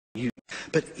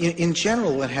But in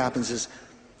general, what happens is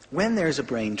when there's a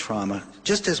brain trauma,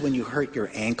 just as when you hurt your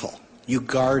ankle, you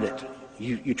guard it.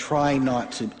 You try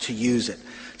not to use it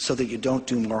so that you don't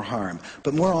do more harm.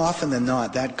 But more often than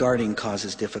not, that guarding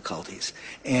causes difficulties.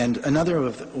 And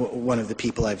one of the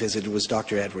people I visited was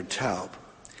Dr. Edward Taub.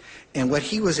 And what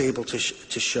he was able to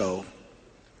show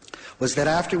was that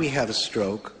after we have a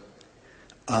stroke,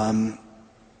 the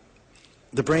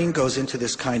brain goes into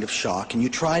this kind of shock, and you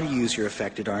try to use your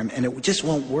affected arm, and it just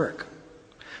won't work.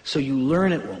 So you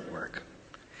learn it won't work,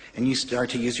 and you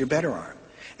start to use your better arm.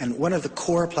 And one of the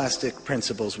core plastic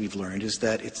principles we've learned is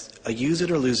that it's a use it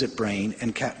or lose it brain,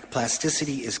 and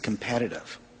plasticity is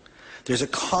competitive. There's a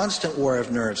constant war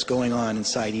of nerves going on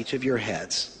inside each of your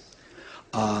heads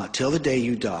till the day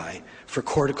you die for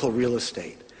cortical real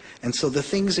estate. And so the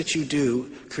things that you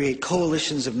do create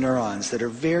coalitions of neurons that are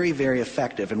very, very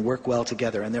effective and work well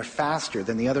together, and they're faster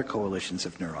than the other coalitions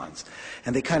of neurons.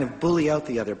 And they kind of bully out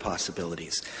the other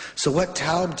possibilities. So what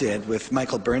Taub did with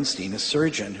Michael Bernstein, a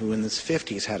surgeon who in his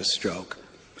 50s had a stroke,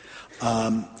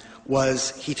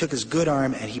 was he took his good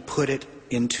arm and he put it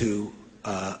into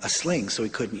a sling so he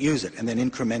couldn't use it, and then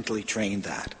incrementally trained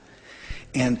that.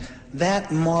 And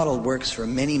that model works for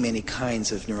many, many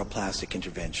kinds of neuroplastic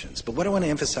interventions. But what I want to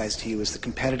emphasize to you is the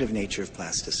competitive nature of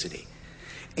plasticity.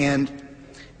 And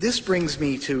this brings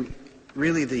me to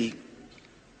really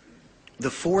the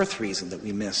fourth reason that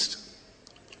we missed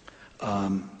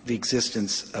the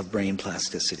existence of brain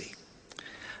plasticity.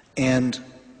 And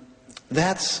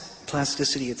that's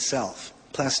plasticity itself.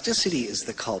 Plasticity is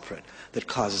the culprit that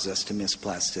causes us to miss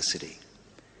plasticity.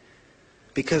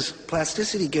 Because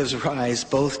plasticity gives rise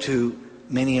both to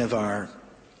many of our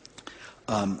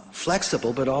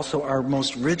flexible but also our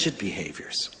most rigid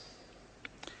behaviors.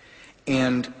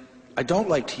 And I don't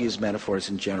like to use metaphors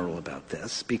in general about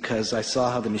this because I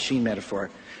saw how the machine metaphor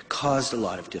caused a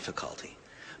lot of difficulty.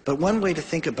 But one way to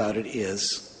think about it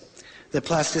is that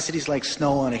plasticity is like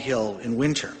snow on a hill in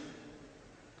winter.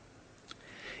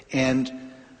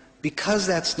 And because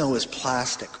that snow is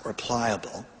plastic or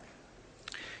pliable,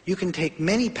 you can take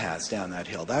many paths down that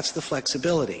hill. That's the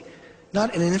flexibility.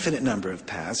 Not an infinite number of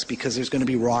paths, because there's going to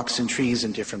be rocks and trees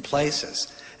in different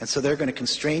places, and so they're going to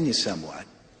constrain you somewhat.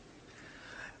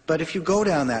 But if you go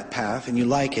down that path and you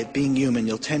like it, being human,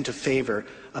 you'll tend to favor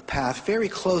a path very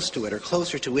close to it or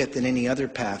closer to it than any other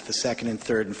path the second and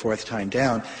third and fourth time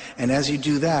down. And as you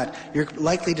do that, you're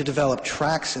likely to develop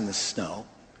tracks in the snow,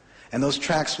 and those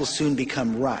tracks will soon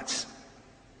become ruts.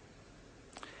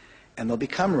 And they'll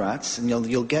become ruts, and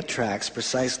you'll get tracks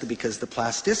precisely because the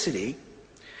plasticity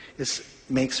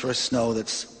makes for a snow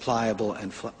that's pliable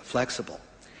and flexible.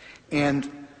 And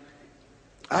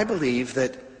I believe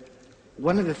that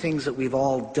one of the things that we've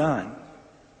all done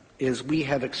is we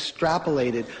have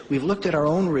extrapolated, we've looked at our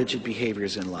own rigid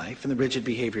behaviors in life and the rigid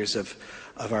behaviors of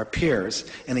our peers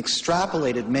and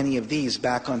extrapolated many of these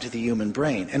back onto the human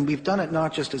brain. And we've done it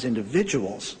not just as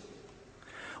individuals,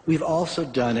 we've also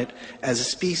done it as a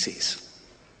species,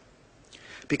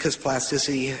 because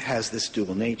plasticity has this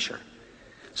dual nature.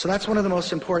 So that's one of the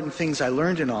most important things I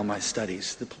learned in all my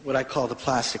studies, what I call the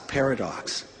plastic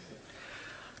paradox.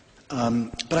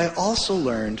 But I also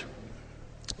learned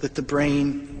that the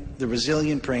brain, the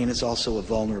resilient brain, is also a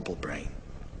vulnerable brain.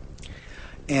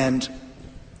 And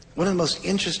one of the most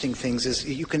interesting things is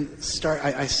you can start,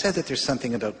 I said that there's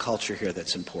something about culture here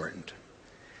that's important.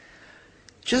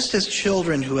 Just as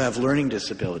children who have learning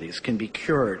disabilities can be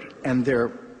cured and their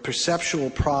perceptual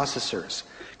processors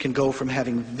can go from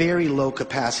having very low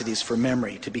capacities for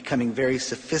memory to becoming very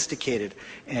sophisticated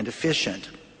and efficient,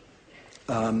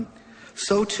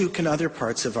 so too can other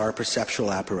parts of our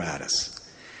perceptual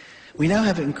apparatus. We now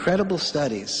have incredible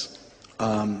studies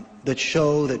that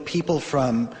show that people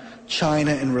from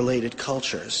China and related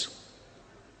cultures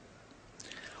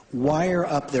wire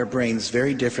up their brains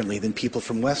very differently than people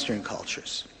from Western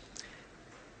cultures.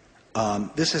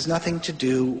 This has nothing to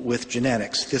do with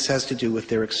genetics. This has to do with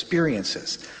their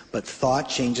experiences. But thought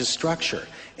changes structure.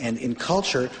 And in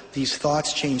culture, these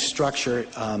thoughts change structure,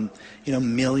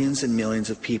 millions and millions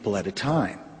of people at a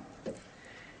time.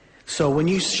 So when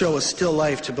you show a still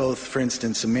life to both, for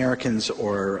instance, Americans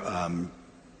or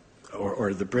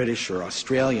the British or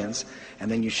Australians, and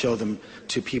then you show them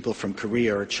to people from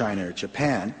Korea or China or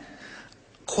Japan,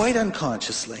 quite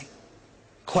unconsciously,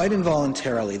 quite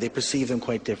involuntarily, they perceive them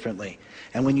quite differently.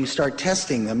 And when you start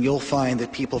testing them, you'll find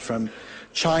that people from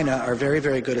China are very,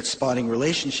 very good at spotting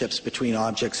relationships between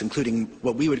objects, including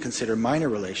what we would consider minor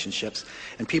relationships,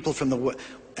 and people from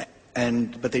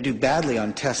but they do badly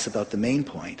on tests about the main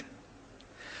point.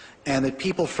 and that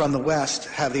people from the West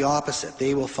have the opposite.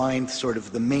 They will find sort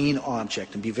of the main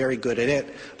object and be very good at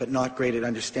it, but not great at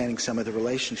understanding some of the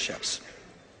relationships.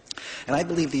 And I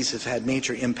believe these have had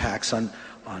major impacts on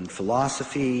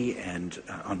philosophy and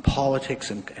on politics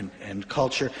and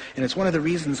culture. And it's one of the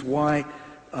reasons why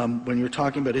when you're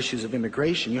talking about issues of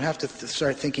immigration, you have to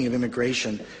start thinking of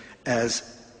immigration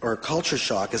or culture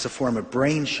shock as a form of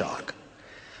brain shock.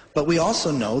 But we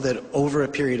also know that over a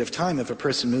period of time, if a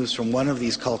person moves from one of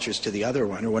these cultures to the other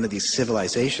one, or one of these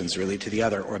civilizations really to the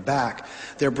other, or back,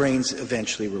 their brains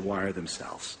eventually rewire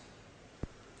themselves.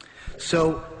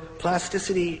 So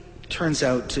plasticity turns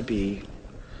out to be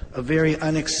a very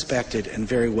unexpected and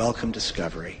very welcome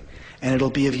discovery. And it'll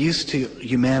be of use to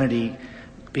humanity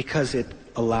because it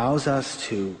allows us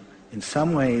to, in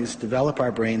some ways, develop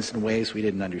our brains in ways we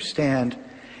didn't understand,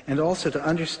 and also to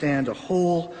understand a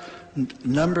whole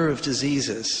number of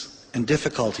diseases and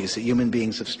difficulties that human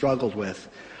beings have struggled with,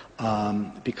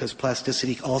 because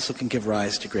plasticity also can give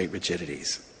rise to great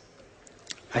rigidities.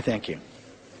 I thank you.